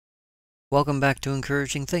Welcome back to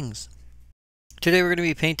Encouraging Things. Today we're going to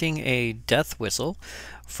be painting a death whistle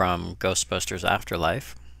from Ghostbusters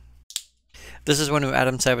Afterlife. This is one of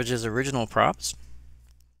Adam Savage's original props.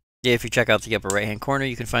 If you check out the upper right hand corner,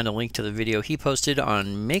 you can find a link to the video he posted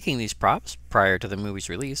on making these props prior to the movie's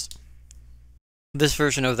release. This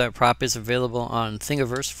version of that prop is available on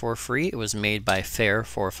Thingiverse for free. It was made by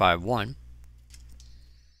Fair451.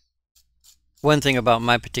 One thing about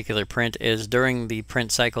my particular print is during the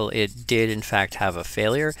print cycle it did in fact have a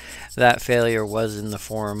failure. That failure was in the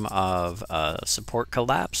form of a support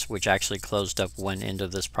collapse, which actually closed up one end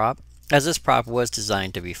of this prop, as this prop was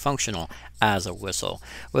designed to be functional as a whistle.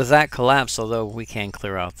 With that collapse, although we can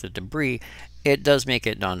clear out the debris, it does make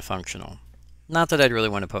it non-functional. Not that I'd really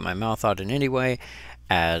want to put my mouth on it in any way,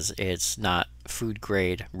 as it's not food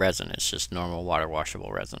grade resin, it's just normal water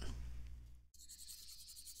washable resin.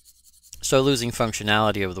 So losing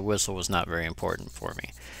functionality of the whistle was not very important for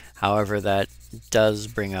me. However, that does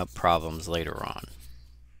bring up problems later on,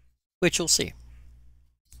 which you'll see.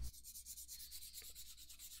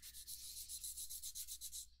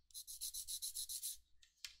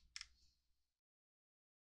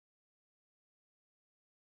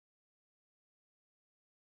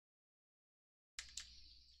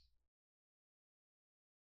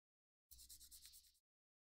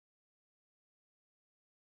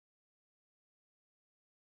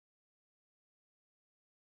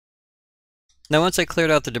 Now once I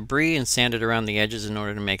cleared out the debris and sanded around the edges in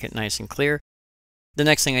order to make it nice and clear, the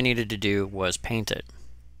next thing I needed to do was paint it.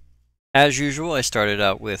 As usual, I started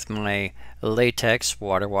out with my latex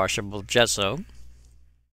water washable gesso,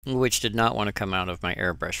 which did not want to come out of my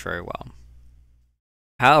airbrush very well.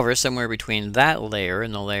 However, somewhere between that layer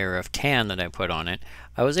and the layer of tan that I put on it,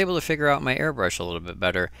 I was able to figure out my airbrush a little bit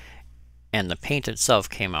better, and the paint itself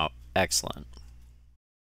came out excellent.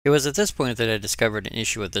 It was at this point that I discovered an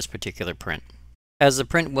issue with this particular print. As the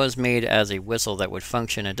print was made as a whistle that would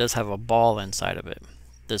function, it does have a ball inside of it.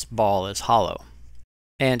 This ball is hollow.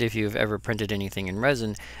 And if you've ever printed anything in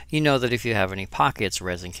resin, you know that if you have any pockets,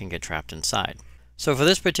 resin can get trapped inside. So for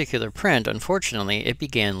this particular print, unfortunately, it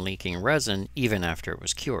began leaking resin even after it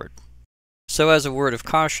was cured. So as a word of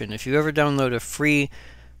caution, if you ever download a free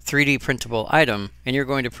 3D printable item and you're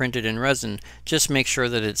going to print it in resin, just make sure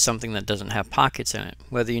that it's something that doesn't have pockets in it.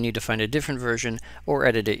 Whether you need to find a different version or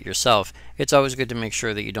edit it yourself, it's always good to make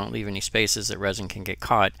sure that you don't leave any spaces that resin can get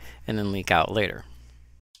caught and then leak out later.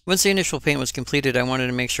 Once the initial paint was completed, I wanted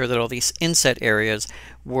to make sure that all these inset areas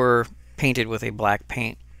were painted with a black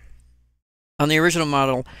paint. On the original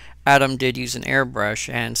model, Adam did use an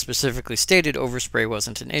airbrush and specifically stated overspray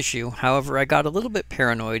wasn't an issue. However, I got a little bit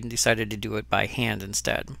paranoid and decided to do it by hand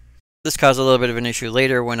instead. This caused a little bit of an issue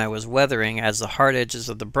later when I was weathering, as the hard edges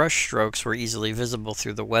of the brush strokes were easily visible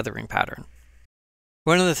through the weathering pattern.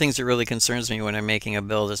 One of the things that really concerns me when I'm making a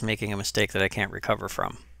build is making a mistake that I can't recover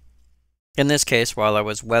from. In this case, while I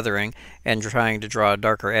was weathering and trying to draw a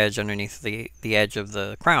darker edge underneath the edge of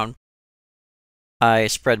the crown, I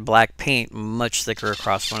spread black paint much thicker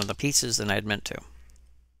across one of the pieces than I had meant to.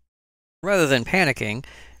 Rather than panicking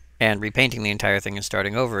and repainting the entire thing and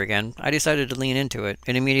starting over again, I decided to lean into it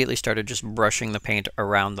and immediately started just brushing the paint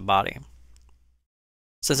around the body.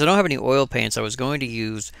 Since I don't have any oil paints, I was going to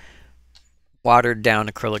use watered down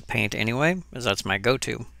acrylic paint anyway, as that's my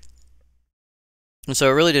go-to. And so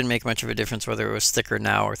it really didn't make much of a difference whether it was thicker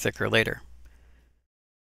now or thicker later.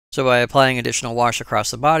 So by applying additional wash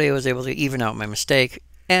across the body, I was able to even out my mistake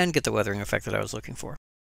and get the weathering effect that I was looking for.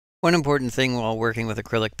 One important thing while working with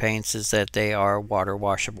acrylic paints is that they are water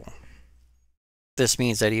washable. This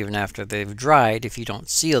means that even after they've dried, if you don't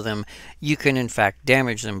seal them, you can in fact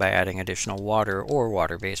damage them by adding additional water or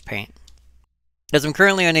water-based paint. As I'm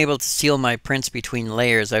currently unable to seal my prints between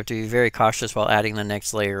layers, I have to be very cautious while adding the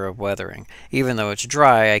next layer of weathering. Even though it's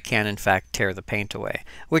dry, I can in fact tear the paint away,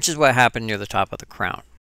 which is what happened near the top of the crown.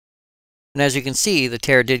 And as you can see, the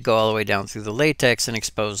tear did go all the way down through the latex and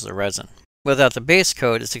expose the resin. Without the base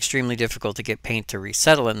coat, it's extremely difficult to get paint to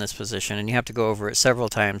resettle in this position, and you have to go over it several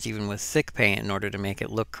times, even with thick paint, in order to make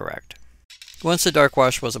it look correct. Once the dark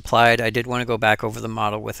wash was applied, I did want to go back over the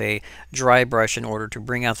model with a dry brush in order to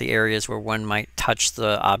bring out the areas where one might touch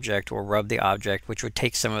the object or rub the object, which would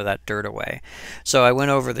take some of that dirt away. So I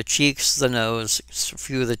went over the cheeks, the nose, a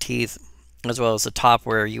few of the teeth, as well as the top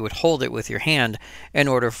where you would hold it with your hand in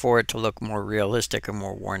order for it to look more realistic and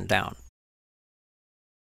more worn down.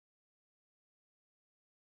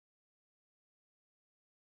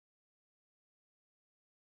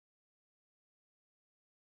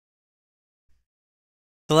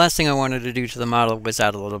 The last thing I wanted to do to the model was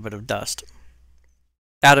add a little bit of dust.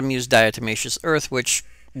 Adam used diatomaceous earth, which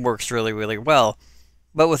works really well,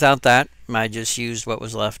 but without that, I just used what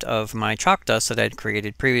was left of my chalk dust that I'd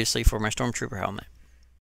created previously for my Stormtrooper helmet.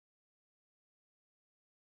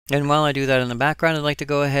 And while I do that in the background, I'd like to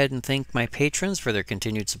go ahead and thank my patrons for their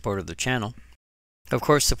continued support of the channel. Of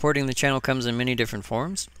course, supporting the channel comes in many different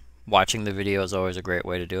forms. Watching the video is always a great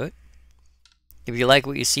way to do it. If you like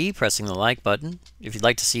what you see, pressing the like button. If you'd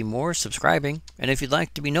like to see more, subscribing. And if you'd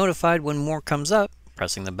like to be notified when more comes up,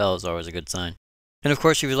 pressing the bell is always a good sign. And of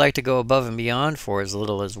course, if you'd like to go above and beyond for as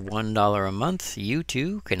little as $1 a month, you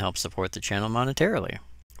too can help support the channel monetarily.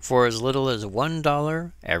 For as little as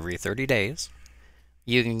 $1 every 30 days,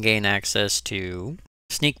 you can gain access to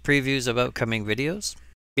sneak previews of upcoming videos,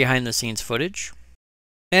 behind-the-scenes footage,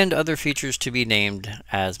 and other features to be named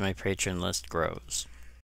as my patron list grows.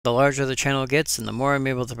 The larger the channel gets and the more I'm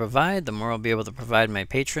able to provide, the more I'll be able to provide my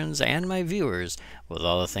patrons and my viewers with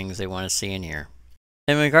all the things they want to see and hear.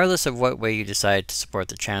 And regardless of what way you decide to support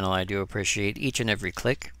the channel, I do appreciate each and every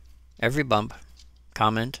click, every bump,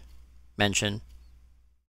 comment, mention,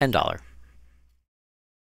 and dollar.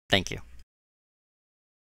 Thank you.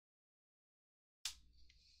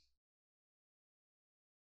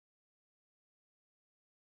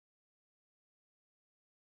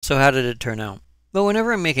 So how did it turn out? Well,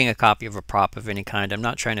 whenever I'm making a copy of a prop of any kind, I'm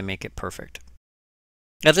not trying to make it perfect.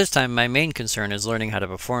 At this time, my main concern is learning how to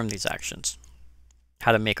perform these actions.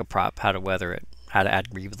 How to make a prop, how to weather it, how to add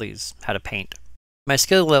greablies, how to paint. My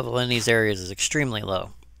skill level in these areas is extremely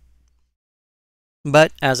low.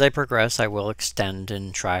 But as I progress, I will extend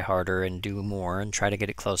and try harder and do more and try to get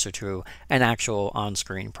it closer to an actual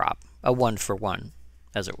on-screen prop, a one-for-one,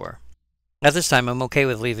 as it were. At this time, I'm okay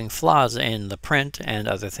with leaving flaws in the print and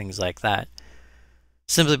other things like that,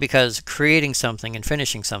 simply because creating something and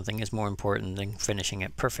finishing something is more important than finishing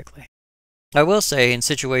it perfectly. I will say, in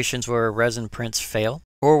situations where resin prints fail,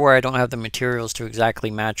 or where I don't have the materials to exactly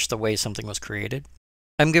match the way something was created,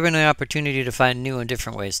 I'm given an opportunity to find new and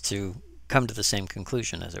different ways to come to the same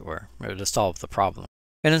conclusion, as it were, or to solve the problem.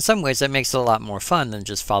 And in some ways, that makes it a lot more fun than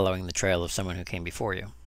just following the trail of someone who came before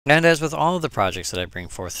you. And as with all of the projects that I bring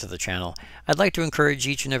forth to the channel, I'd like to encourage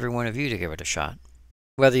each and every one of you to give it a shot.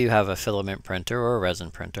 Whether you have a filament printer or a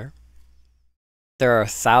resin printer, there are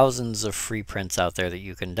thousands of free prints out there that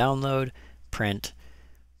you can download, print,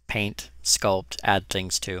 paint, sculpt, add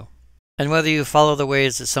things to. And whether you follow the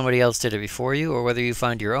ways that somebody else did it before you, or whether you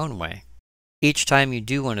find your own way, each time you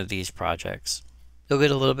do one of these projects, you'll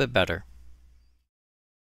get a little bit better,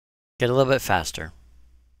 get a little bit faster,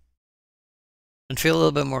 and feel a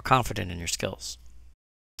little bit more confident in your skills.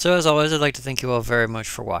 So as always, I'd like to thank you all very much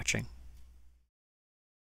for watching.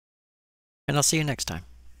 And I'll see you next time.